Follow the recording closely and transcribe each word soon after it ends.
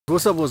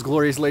What's up, what's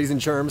glorious ladies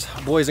and germs,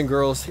 boys and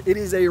girls? It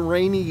is a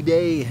rainy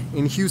day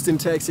in Houston,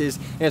 Texas,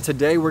 and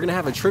today we're gonna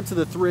have a trip to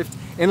the thrift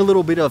and a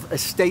little bit of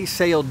estate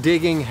sale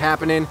digging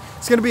happening.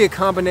 It's gonna be a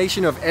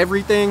combination of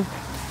everything.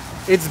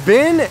 It's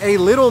been a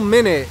little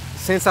minute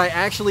since I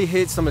actually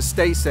hit some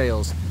estate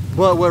sales,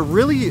 but what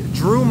really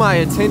drew my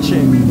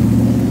attention,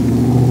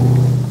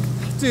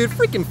 dude,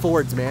 freaking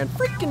Fords, man,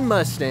 freaking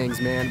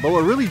Mustangs, man. But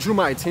what really drew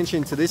my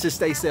attention to this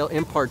estate sale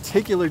in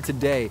particular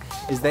today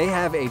is they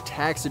have a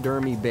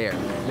taxidermy bear.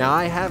 Now,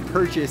 I have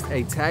purchased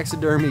a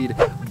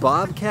taxidermied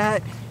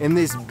bobcat, and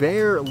this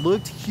bear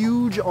looked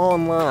huge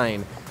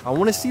online. I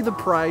want to see the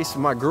price.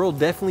 My girl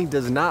definitely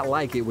does not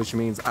like it, which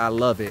means I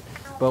love it.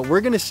 But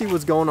we're gonna see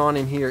what's going on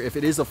in here. If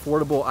it is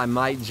affordable, I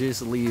might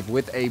just leave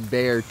with a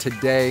bear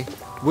today.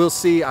 We'll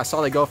see. I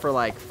saw they go for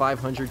like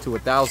 500 to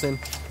 1,000.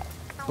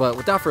 But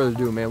without further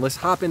ado, man, let's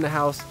hop in the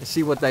house and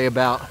see what they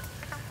about.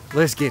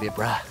 Let's get it,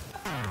 bruh.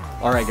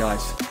 All right,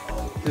 guys,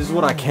 this is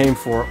what I came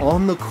for.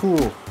 On the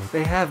cool,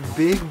 they have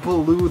Big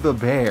Baloo the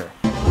bear.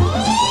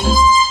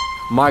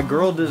 My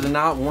girl does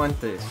not want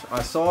this.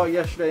 I saw it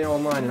yesterday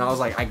online and I was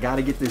like, I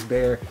gotta get this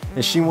bear.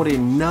 And she wanted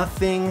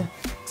nothing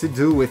to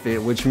do with it,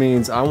 which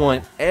means I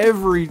want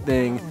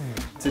everything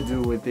to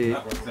do with it.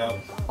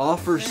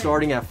 Offer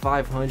starting at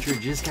 500,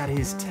 just got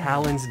his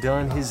talons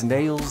done, his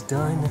nails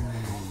done.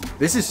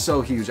 This is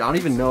so huge. I don't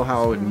even know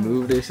how I would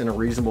move this in a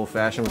reasonable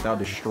fashion without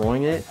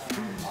destroying it.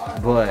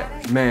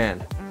 But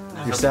man,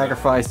 your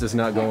sacrifice does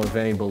not go in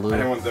vain,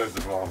 Baloo.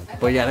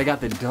 But yeah, they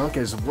got the duck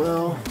as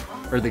well.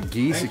 Or the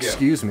geese,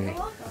 excuse me.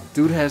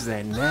 Dude has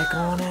that neck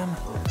on him.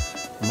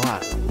 My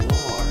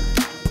lord.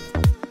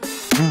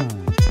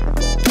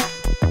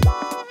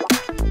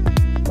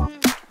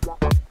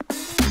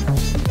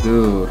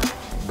 Dude,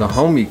 the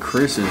homie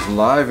Chris is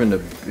live in the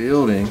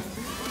building.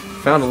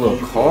 Found a little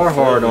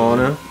Carhartt on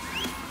him.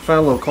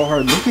 Found a little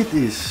Carhartt. Look at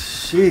this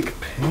sick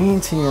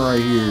painting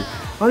right here.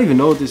 I don't even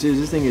know what this is.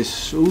 This thing is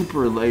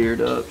super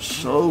layered up,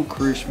 so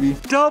crispy.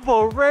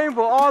 Double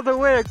rainbow all the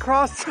way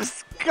across the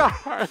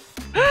sky.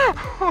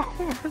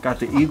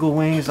 Got the eagle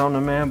wings on the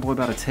man boy,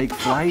 about to take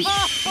flight.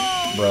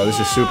 Bro, this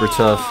is super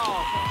tough.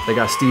 They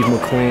got Steve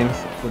McQueen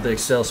with the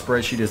Excel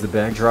spreadsheet as the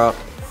backdrop.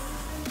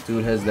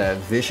 Dude has that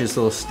vicious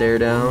little stare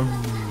down.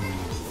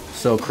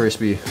 So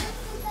crispy.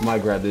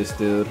 Might grab this,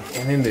 dude.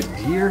 And then the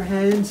deer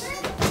heads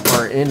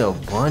are in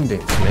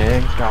abundance,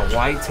 man. Got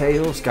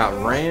whitetails, got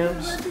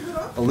rams,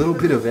 a little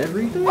bit of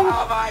everything.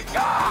 Oh my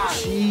god!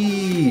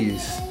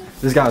 Jeez.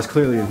 This guy is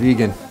clearly a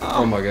vegan.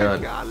 Oh my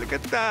god. Look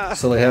at that.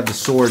 So they have the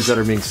swords that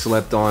are being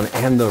slept on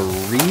and the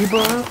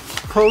Reba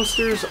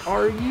posters.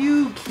 Are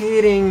you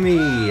kidding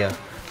me?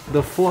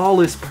 The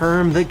flawless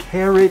perm, the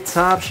carrot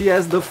top. She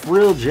has the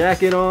frill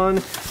jacket on.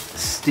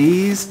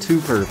 Steez to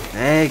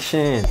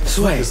perfection.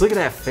 Sway. Just look at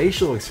that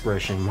facial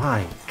expression.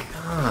 My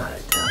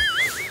god.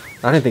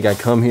 I didn't think I'd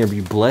come here and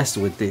be blessed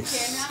with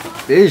this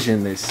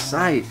vision, this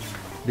sight,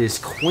 this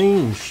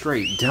queen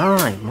straight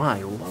dime.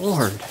 My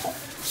lord.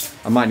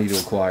 I might need to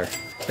acquire.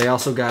 They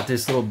also got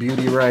this little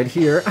beauty right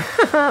here.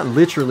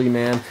 Literally,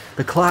 man.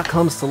 The clock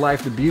comes to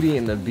life. The Beauty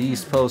and the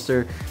Beast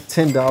poster.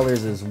 $10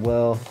 as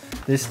well.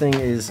 This thing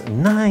is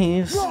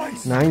nice.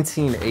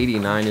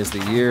 1989 is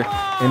the year.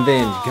 And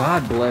then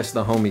God bless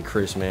the homie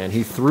Chris, man.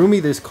 He threw me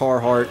this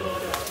Carhartt,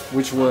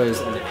 which was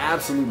an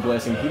absolute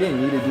blessing. He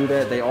didn't need to do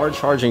that. They are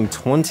charging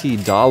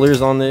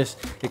 $20 on this.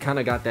 It kind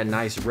of got that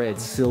nice red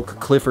silk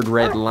Clifford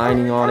red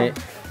lining on it.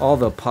 All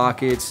the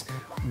pockets,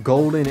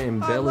 golden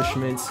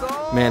embellishments.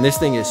 Man, this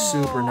thing is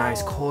super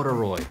nice.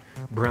 Corduroy,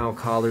 brown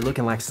collar,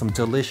 looking like some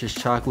delicious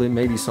chocolate,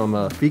 maybe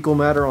some fecal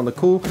matter on the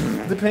cool.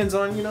 Depends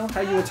on, you know, how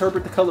you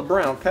interpret the color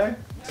brown, okay?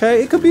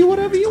 Okay, it could be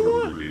whatever you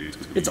want.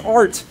 It's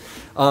art.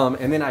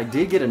 And then I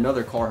did get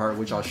another Carhartt,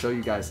 which I'll show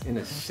you guys in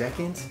a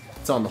second.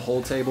 It's on the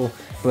whole table,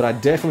 but I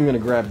definitely gonna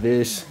grab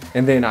this,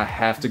 and then I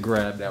have to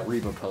grab that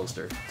Reba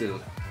poster.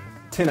 Dude,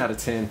 10 out of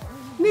 10.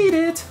 Need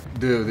it.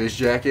 Dude, this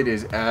jacket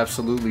is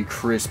absolutely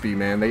crispy,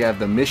 man. They have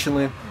the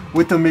Michelin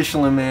with the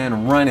Michelin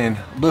man running,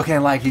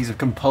 looking like he's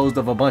composed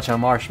of a bunch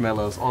of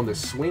marshmallows on the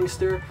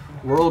Swingster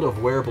World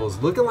of Wearables,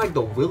 looking like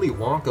the Willy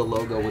Wonka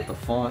logo with the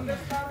font.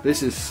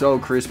 This is so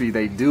crispy.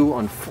 They do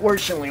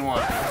unfortunately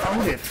want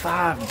only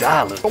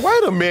 $5.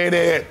 Wait a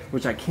minute.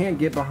 Which I can't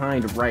get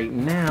behind right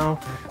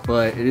now,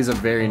 but it is a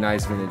very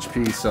nice vintage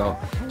piece, so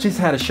just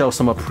had to show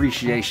some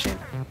appreciation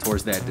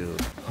towards that dude.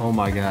 Oh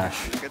my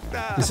gosh.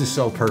 This is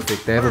so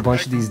perfect. They have a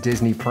bunch of these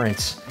Disney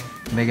prints.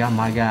 They got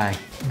my guy,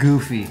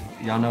 Goofy.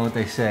 Y'all know what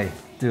they say.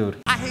 Dude.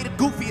 I hate a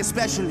Goofy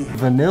especially.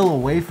 Vanilla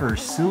wafer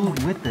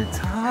suit with the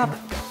top.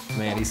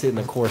 Man, he's hitting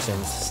the course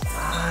in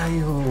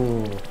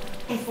style.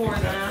 Before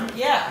them,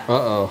 yeah.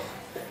 Uh-oh.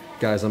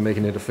 Guys, I'm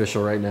making it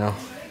official right now.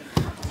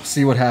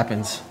 See what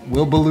happens.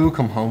 Will Baloo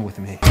come home with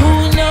me?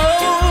 Who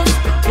knows?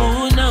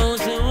 Who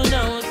knows? Who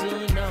knows?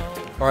 Who knows?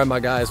 All right, my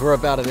guys, we're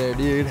up out of there,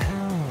 dude.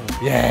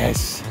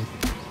 Yes.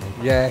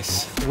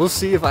 Yes. We'll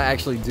see if I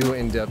actually do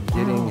end up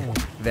getting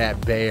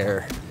that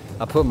bear.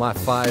 I put my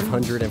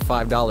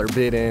 $505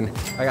 bid in.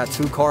 I got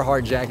 2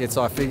 Carhartt jackets,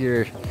 so I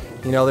figured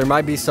You know, there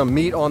might be some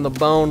meat on the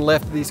bone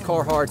left of these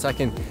Carhartts. I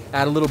can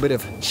add a little bit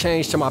of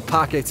change to my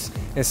pockets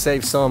and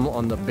save some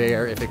on the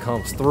bear if it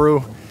comes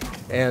through.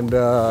 And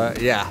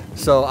yeah,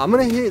 so I'm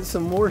gonna hit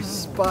some more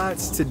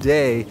spots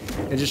today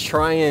and just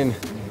try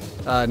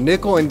and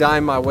nickel and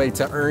dime my way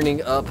to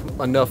earning up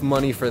enough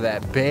money for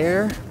that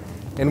bear.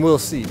 And we'll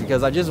see,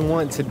 because I just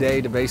want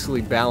today to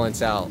basically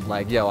balance out.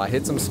 Like, yo, I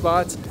hit some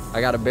spots,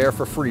 I got a bear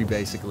for free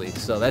basically.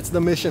 So that's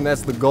the mission,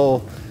 that's the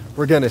goal.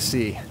 We're gonna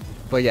see.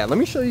 But yeah, let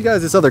me show you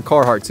guys this other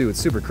Carhartt too. It's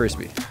super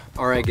crispy.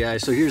 All right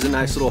guys, so here's a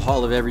nice little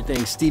haul of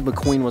everything. Steve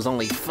McQueen was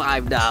only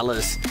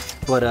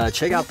 $5. But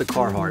check out the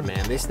Carhartt,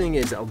 man. This thing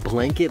is a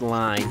blanket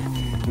line.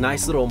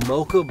 Nice little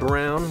mocha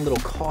brown, little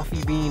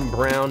coffee bean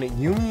brown,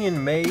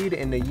 union made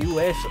in the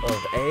US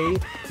of A.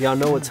 Y'all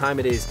know what time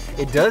it is.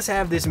 It does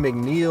have this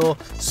McNeil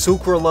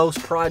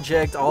sucralose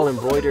project, all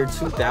embroidered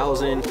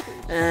 2000.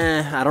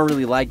 I don't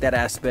really like that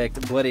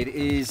aspect, but it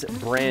is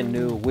brand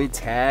new with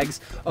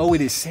tags. Oh,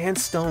 it is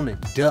sandstone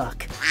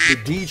duck, the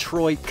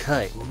Detroit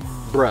cut.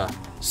 Bruh,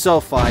 so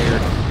fire.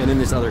 And then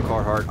this other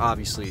Carhartt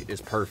obviously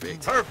is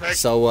perfect. Perfect.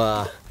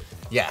 So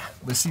yeah,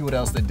 let's see what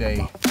else the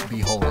day be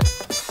holding.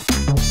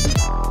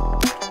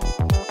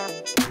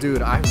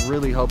 Dude, I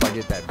really hope I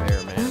get that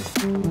bear,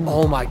 man.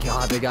 Oh my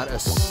God, they got a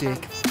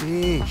sick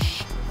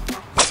fish.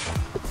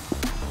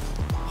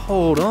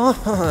 Hold on.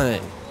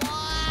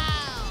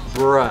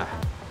 Bruh,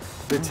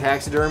 the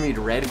taxidermied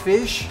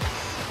redfish?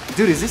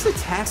 Dude, is this a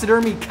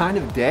taxidermy kind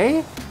of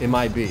day? It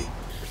might be.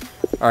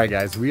 All right,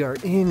 guys, we are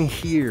in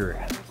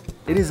here.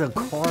 It is a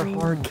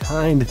Carhartt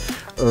kind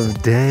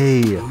of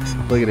day.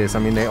 Look at this. I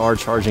mean, they are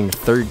charging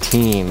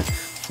 13,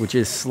 which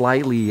is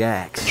slightly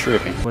yaks.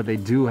 Trippy. But they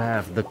do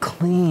have the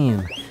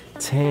clean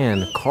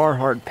tan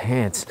Carhartt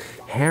pants,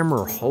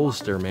 hammer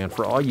holster, man,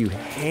 for all you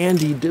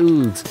handy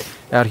dudes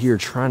out here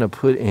trying to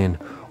put in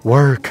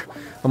work.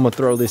 I'm gonna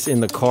throw this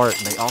in the cart.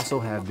 They also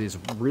have this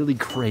really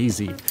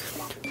crazy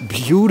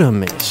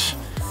Beautimish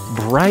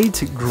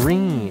bright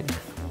green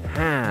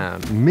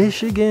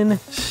Michigan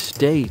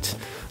State,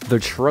 the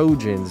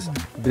Trojans,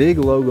 big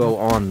logo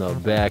on the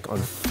back.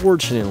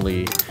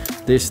 Unfortunately,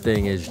 this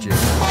thing is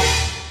just,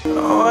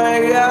 Oh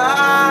my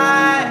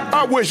God.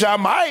 I wish I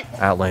might.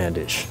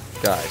 Outlandish.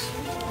 Guys,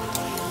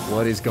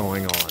 what is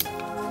going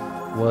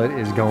on? What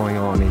is going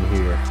on in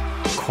here?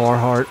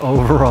 Carhartt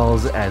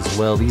overalls as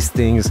well. These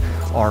things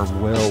are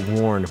well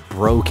worn,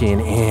 broken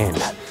in.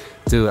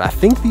 Dude, I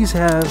think these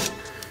have,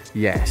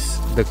 yes,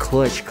 the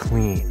clutch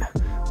clean,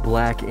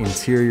 black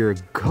interior,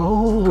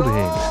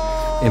 golden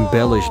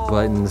embellished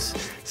buttons,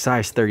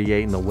 size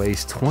 38 in the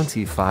waist,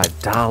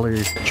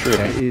 $25. True.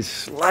 That is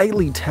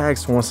slightly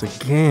taxed once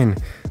again,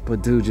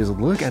 but dude, just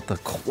look at the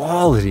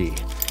quality.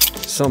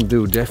 Some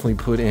dude definitely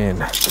put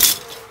in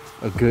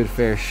a good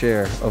fair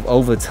share of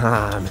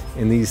overtime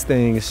in these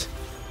things.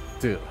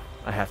 Dude,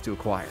 I have to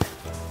acquire.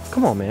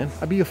 Come on, man.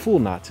 I'd be a fool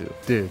not to.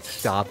 Dude,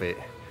 stop it.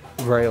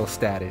 Grail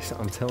status.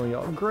 I'm telling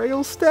y'all,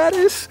 Grail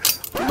status.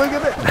 Look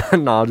at that.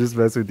 Nah, I'll just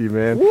mess with you,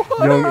 man.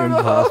 What? Young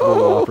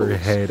Impossible Whopper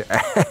head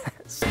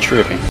ass.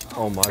 Trippy.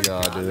 Oh my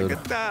God, dude.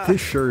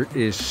 This shirt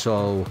is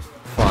so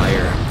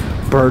fire.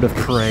 Bird of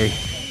prey,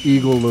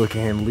 eagle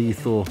looking,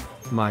 lethal.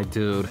 My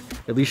dude,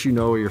 at least you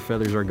know where your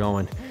feathers are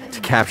going. To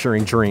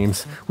capturing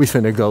dreams. We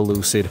finna go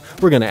lucid.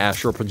 We're gonna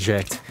astral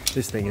project.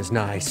 This thing is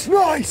nice.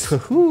 Nice!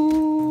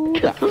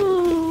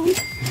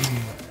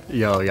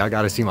 Yo, y'all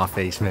gotta see my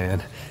face,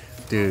 man.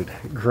 Dude,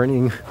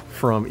 grinning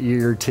from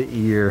ear to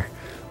ear.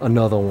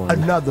 Another one.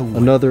 Another one.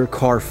 Another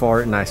car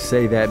fart, and I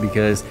say that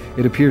because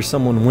it appears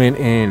someone went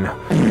in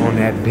on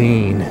that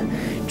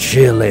bean.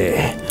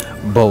 Chili,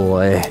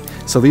 boy.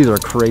 So these are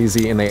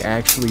crazy, and they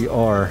actually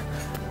are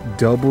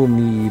double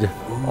kneed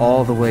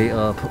all the way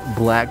up,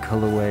 black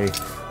colorway,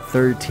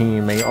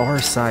 13. They are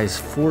size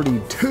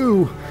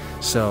 42,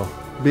 so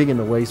big in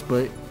the waist,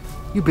 but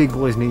you big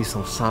boys need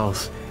some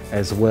sauce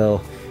as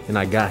well, and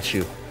I got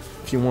you.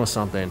 If you want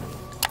something,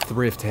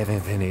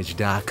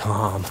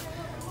 thriftheavenvintage.com.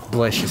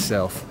 Bless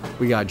yourself.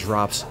 We got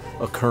drops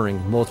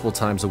occurring multiple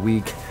times a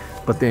week,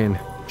 but then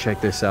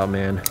check this out,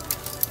 man.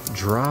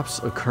 Drops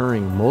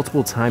occurring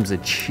multiple times a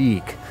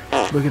cheek.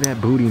 Look at that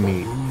booty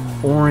meat.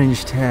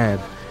 Orange tab,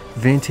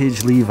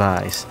 vintage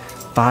Levi's,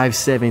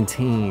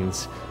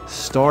 517s,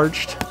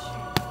 starched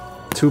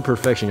to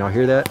perfection. Y'all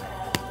hear that?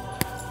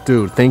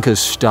 Dude, think of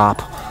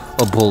stop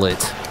a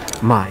bullet.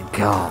 My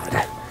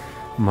God.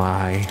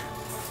 My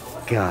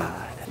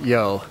God.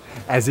 Yo,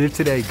 as if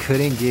today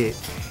couldn't get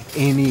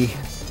any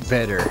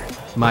better.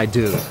 My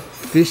dude,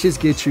 fishes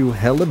get you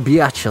hella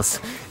biachos.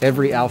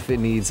 Every outfit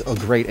needs a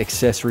great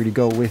accessory to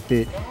go with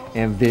it,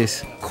 and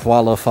this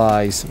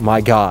qualifies,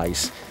 my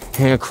guys.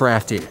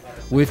 Handcrafted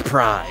with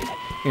pride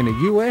in the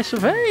US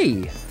of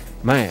A.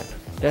 Man,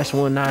 that's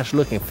one nice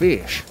looking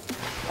fish.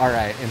 All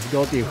right, and to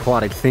go with the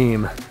aquatic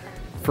theme,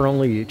 for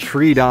only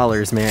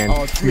 $3, man,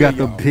 you got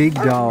the Big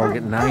Dog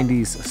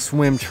 90s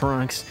swim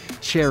trunks,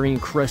 cherry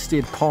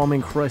encrusted, palm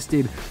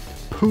encrusted,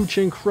 pooch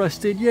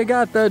encrusted. You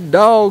got the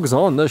dogs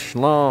on the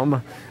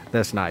schlum.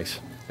 That's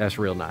nice. That's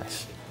real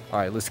nice. All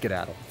right, let's get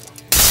at them.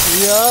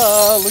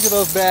 Yeah, look at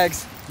those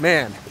bags.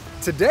 Man,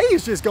 Today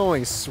is just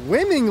going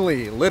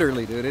swimmingly.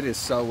 Literally, dude, it is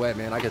so wet,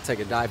 man. I could take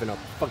a dive in a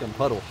fucking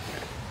puddle.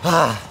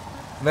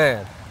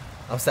 Man,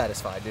 I'm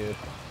satisfied, dude.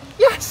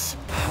 Yes!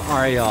 All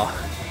right, y'all.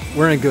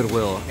 We're in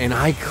Goodwill, and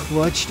I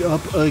clutched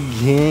up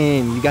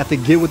again. You got the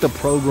Get With The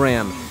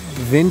Program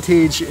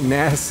vintage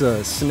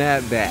NASA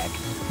snapback.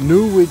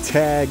 New with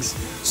tags,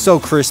 so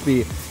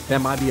crispy.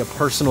 That might be a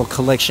personal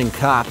collection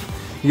cop.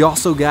 You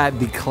also got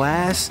the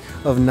class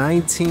of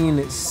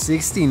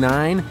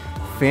 1969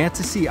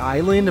 Fantasy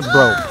Island.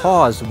 Bro,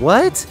 pause,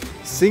 what?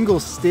 Single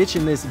stitch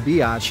in this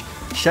biatch.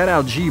 Shout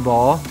out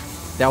G-Ball.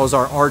 That was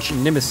our arch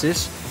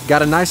nemesis.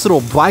 Got a nice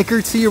little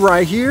biker tee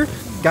right here.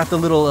 Got the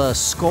little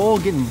skull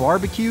getting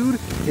barbecued.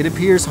 It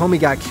appears homie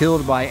got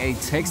killed by a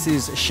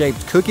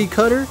Texas-shaped cookie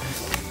cutter.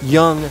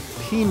 Young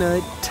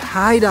Peanut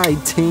tie-dye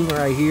ting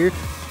right here.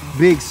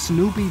 Big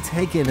Snoopy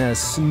taking a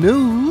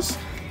snooze.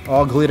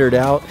 All glittered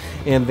out.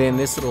 And then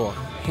this little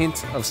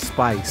hint of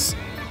spice.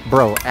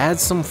 Bro,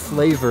 add some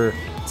flavor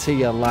to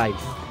your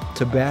life.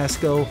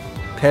 Tabasco,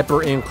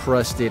 pepper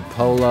encrusted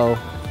polo.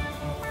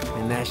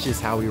 And that's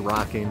just how we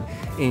rocking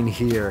in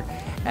here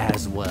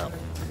as well.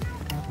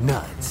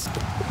 Nuts.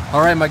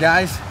 All right, my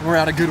guys, we're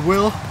out of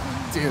Goodwill.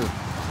 Dude,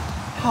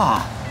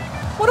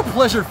 what a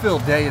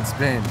pleasure-filled day it's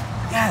been.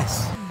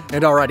 Yes.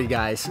 And alrighty,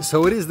 guys,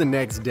 so it is the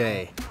next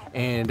day,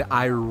 and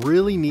I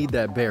really need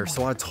that bear.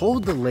 So I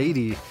told the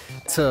lady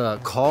to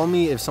call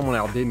me if someone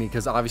outbid me,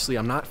 because obviously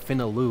I'm not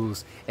finna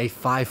lose a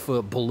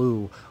 5-foot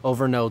blue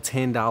over no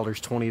 $10,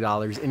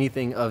 $20,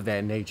 anything of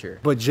that nature.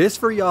 But just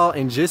for y'all,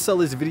 and just so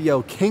this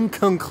video can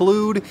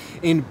conclude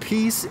in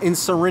peace and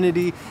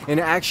serenity, and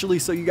actually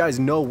so you guys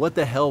know what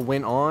the hell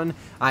went on,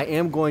 I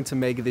am going to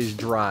make this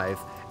drive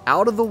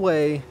out of the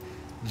way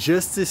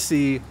just to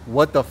see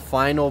what the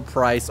final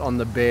price on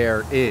the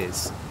bear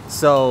is.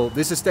 So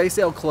this estate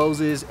sale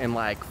closes in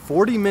like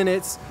 40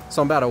 minutes.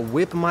 So I'm about to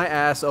whip my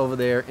ass over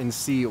there and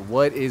see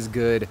what is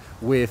good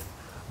with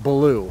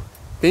Blue.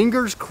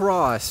 Fingers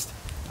crossed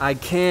I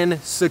can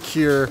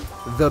secure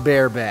the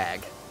bear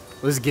bag.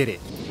 Let's get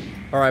it.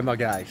 All right, my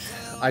guys,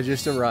 I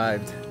just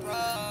arrived.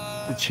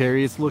 The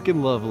chariot's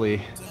looking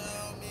lovely.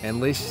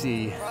 And let's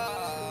see,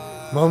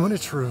 moment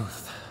of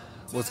truth.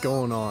 What's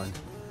going on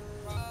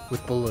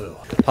with Blue?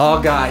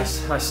 Oh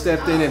guys, I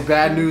stepped in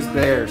Bad News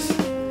Bears.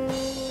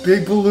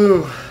 Big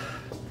Blue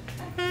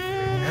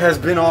has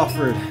been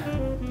offered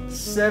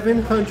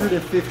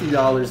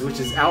 $750, which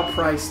is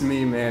outpriced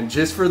me, man.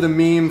 Just for the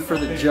meme, for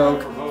the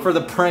joke, for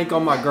the prank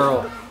on my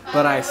girl.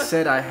 But I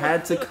said I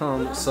had to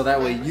come so that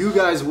way you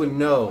guys would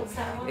know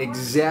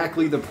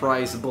exactly the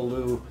price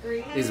Blue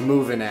is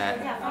moving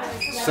at.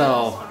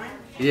 So,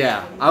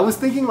 yeah. I was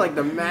thinking like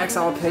the max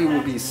I'll pay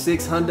would be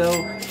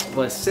 $600,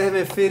 but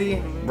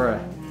 $750,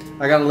 bruh.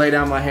 I gotta lay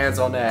down my hands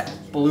on that.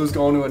 Blue's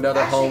going to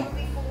another home,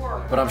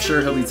 but I'm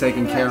sure he'll be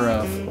taken care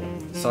of.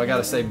 So I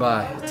gotta say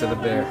bye to the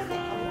bear.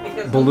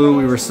 Blue,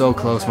 we were so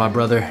close, my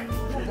brother.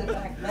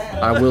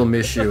 I will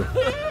miss you.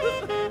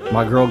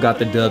 My girl got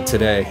the dub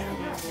today.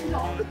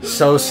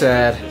 So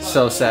sad,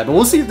 so sad. But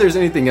we'll see if there's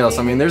anything else.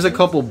 I mean, there's a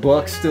couple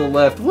bucks still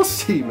left. We'll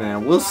see,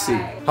 man, we'll see.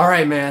 All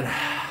right, man.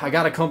 I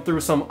gotta come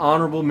through some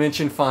honorable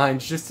mention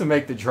finds just to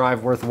make the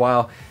drive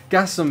worthwhile.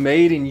 Got some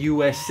made in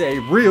USA,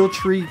 Real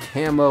Tree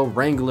Camo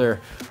Wrangler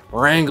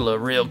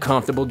real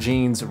comfortable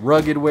jeans,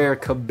 rugged wear,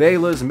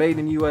 Cabela's made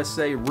in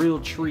USA,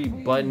 Real Tree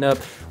button up.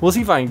 We'll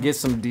see if I can get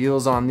some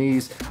deals on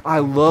these. I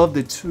love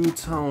the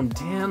two-tone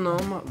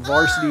denim,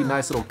 varsity,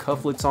 nice little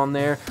cufflets on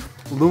there.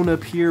 Luna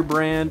Pier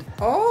brand.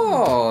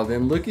 Oh,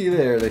 then looky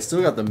there, they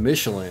still got the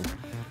Michelin.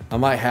 I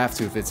might have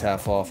to if it's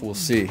half off, we'll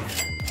see.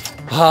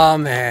 Oh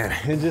man,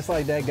 and just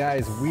like that,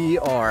 guys, we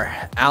are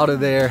out of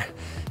there.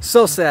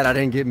 So sad I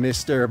didn't get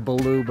Mr.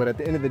 Blue, but at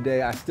the end of the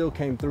day, I still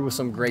came through with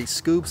some great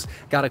scoops.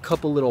 Got a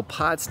couple little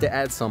pots to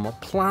add some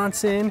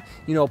plants in,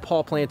 you know,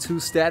 Paul Plant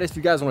 2 status. If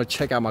you guys want to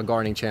check out my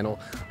gardening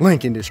channel,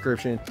 link in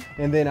description.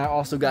 And then I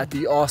also got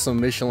the awesome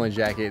Michelin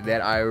jacket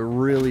that I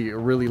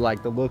really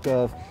like the look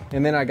of.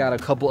 And then I got a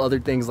couple other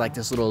things like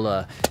this little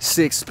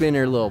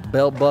 6-spinner little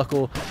belt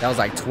buckle. That was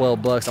like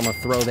 12 bucks. I'm gonna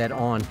throw that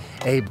on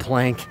a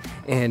blank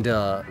and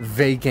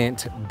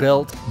vacant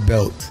belt.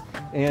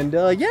 And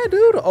yeah,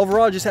 dude,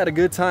 overall just had a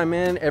good time,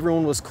 man.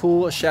 Everyone was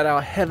cool. Shout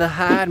out Heather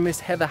Hyde, Miss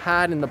Heather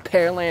Hyde in the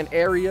Pearland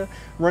area,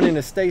 running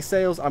estate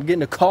sales. I'm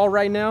getting a call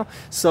right now.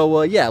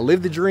 So yeah,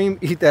 live the dream,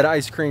 eat that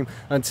ice cream.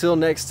 Until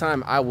next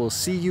time, I will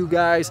see you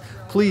guys.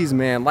 Please,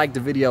 man, like the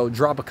video,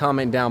 drop a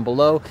comment down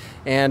below.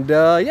 And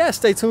yeah,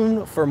 stay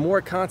tuned for more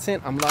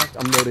content. I'm locked,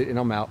 I'm loaded, and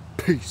I'm out.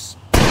 Peace.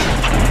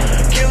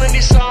 Killing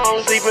these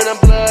songs, leaving a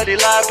bloody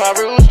life I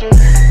roost to.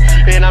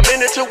 And I'm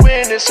in it to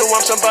win it, so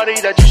I'm somebody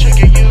that you should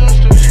get used to.